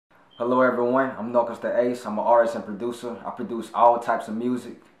Hello everyone, I'm Knuckles the Ace. I'm an artist and producer. I produce all types of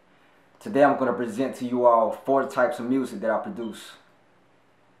music. Today I'm going to present to you all 4 types of music that I produce.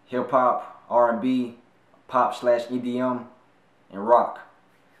 Hip hop, R&B, pop/EDM, and rock.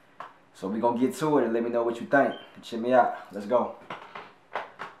 So we're going to get to it and let me know what you think. Check me out. Let's go.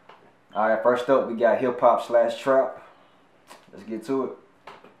 Alright, first up we got hip hop/trap. Let's get to it.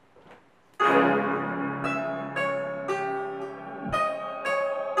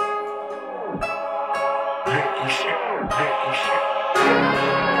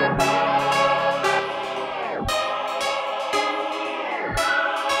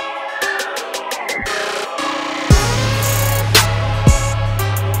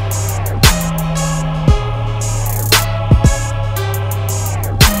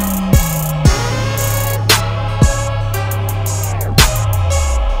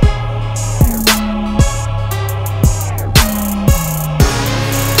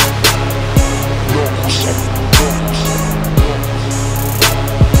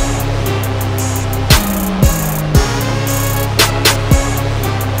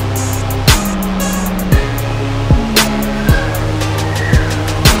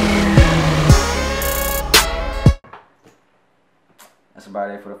 That's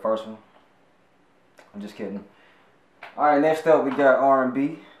about it for the first one. I'm just kidding. Alright, next up we got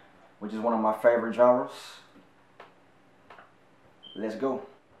R&B, which is one of my favorite genres. Let's go.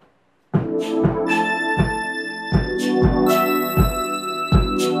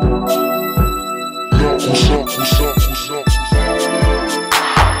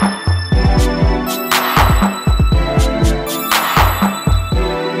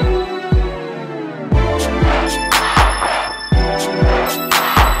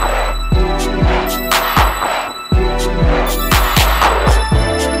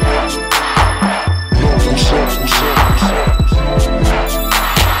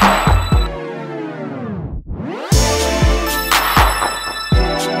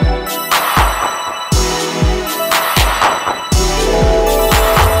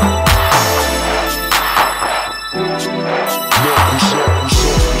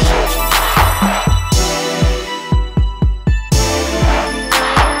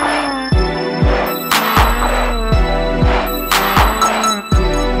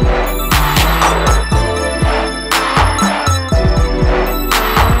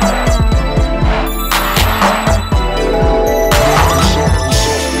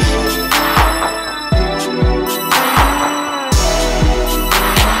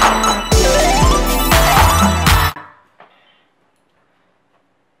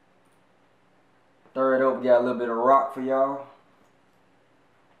 Third up, we got a little bit of rock for y'all.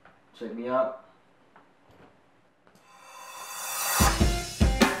 Check me out.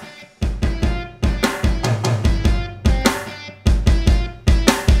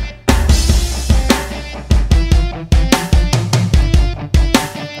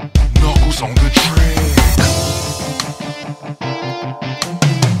 Knuckles on the track.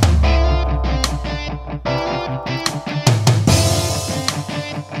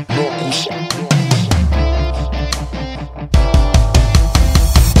 Knuckles.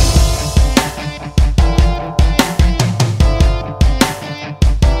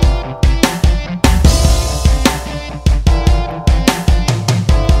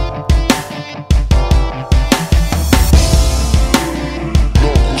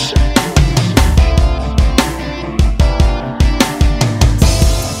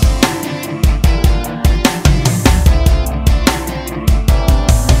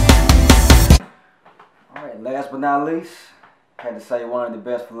 Last but not least, had to say one of the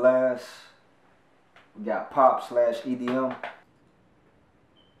best for last. We got pop/EDM.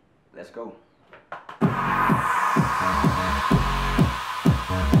 Let's go.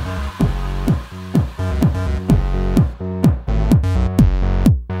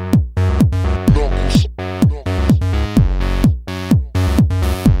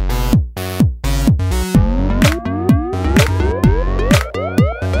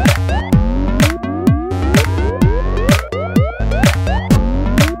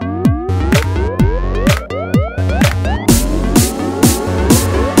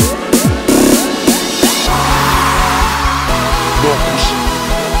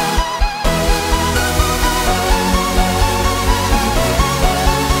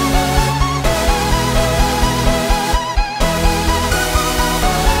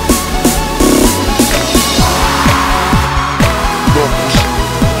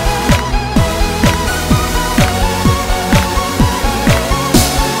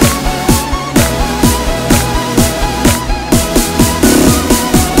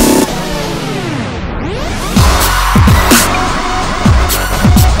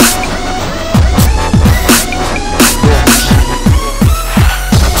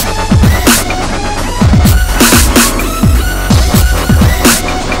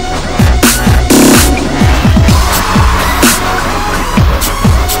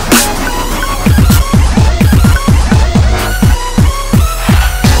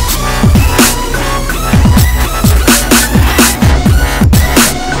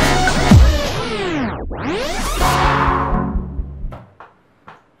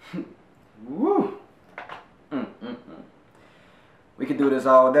 Woo! We could do this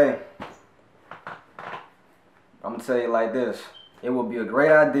all day. I'm gonna tell you like this. It would be a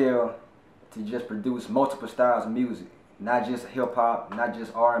great idea to just produce multiple styles of music. Not just hip hop, not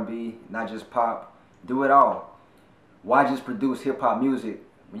just R&B, not just pop. Do it all. Why just produce hip hop music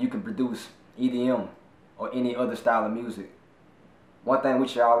when you can produce EDM or any other style of music? One thing we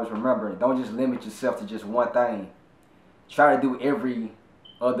should always remember, don't just limit yourself to just one thing. Try to do every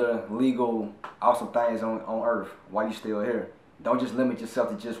other legal awesome things on earth while you're still here. Don't just limit yourself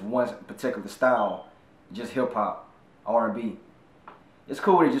to just one particular style, just hip hop, R&B. It's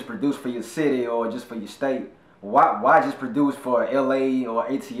cool to just produce for your city or just for your state. Why just produce for LA or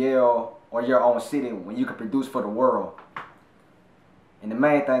ATL or your own city when you can produce for the world? And the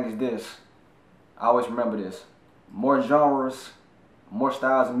main thing is this. I always remember this. More genres, more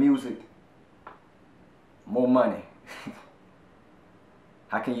styles of music, more money.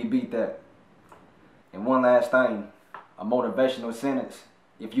 How can you beat that? And one last thing, a motivational sentence.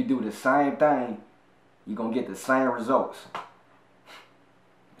 If you do the same thing, you're going to get the same results.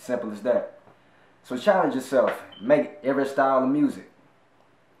 Simple as that. So challenge yourself. Make every style of music.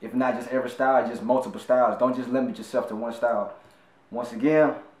 If not just every style, just multiple styles. Don't just limit yourself to one style. Once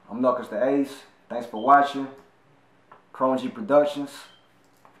again, I'm Knuckles the Ace. Thanks for watching. ChromeG Productions.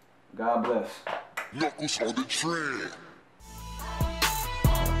 God bless. Knuckles on the trend.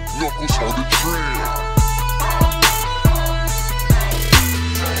 Knuckles on the trend.